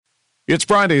It's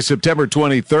Friday, September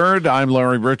 23rd. I'm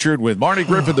Larry Richard with Marty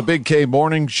Griffin, the Big K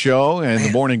Morning Show, and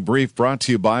the Morning Brief brought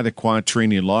to you by the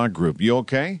Quattrini Law Group. You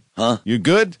okay? Huh? You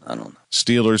good? I don't know.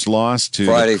 Steelers lost to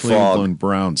Friday the Cleveland fog.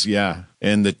 Browns. Yeah.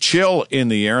 And the chill in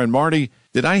the air. And Marty,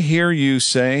 did I hear you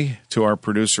say to our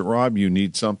producer, Rob, you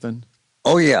need something?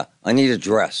 Oh, yeah. I need a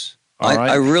dress. All right.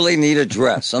 I really need a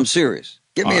dress. I'm serious.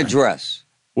 Give me a dress.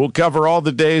 We'll cover all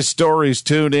the day's stories.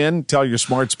 Tune in. Tell your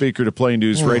smart speaker to play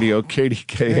News Radio,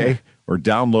 KDKA, or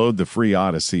download the free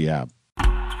Odyssey app.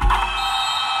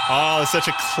 Oh, such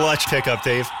a clutch pickup,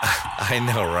 Dave. I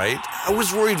know, right? I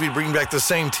was worried we'd bring back the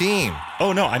same team.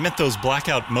 Oh, no, I meant those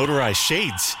blackout motorized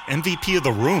shades. MVP of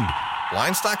the room.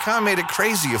 Blinds.com made it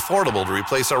crazy affordable to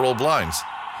replace our old blinds.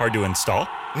 Hard to install?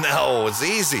 No, it's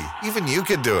easy. Even you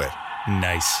could do it.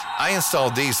 Nice. I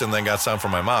installed these and then got some for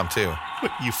my mom, too.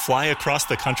 What, you fly across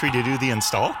the country to do the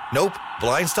install? Nope.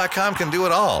 Blinds.com can do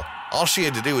it all. All she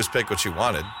had to do was pick what she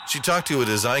wanted. She talked to a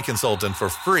design consultant for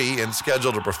free and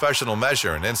scheduled a professional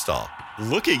measure and install.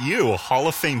 Look at you, a Hall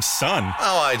of Fame son.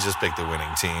 Oh, I just picked the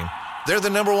winning team. They're the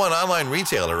 #1 online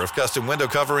retailer of custom window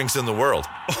coverings in the world.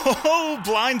 Oh,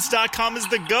 Blinds.com is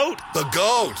the GOAT. The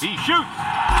GOAT! He shoots.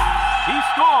 He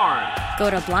scores. Go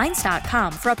to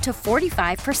Blinds.com for up to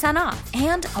 45% off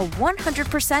and a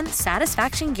 100%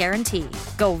 satisfaction guarantee.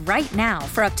 Go right now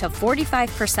for up to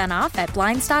 45% off at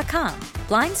Blinds.com.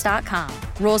 Blinds.com.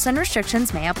 Rules and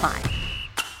restrictions may apply.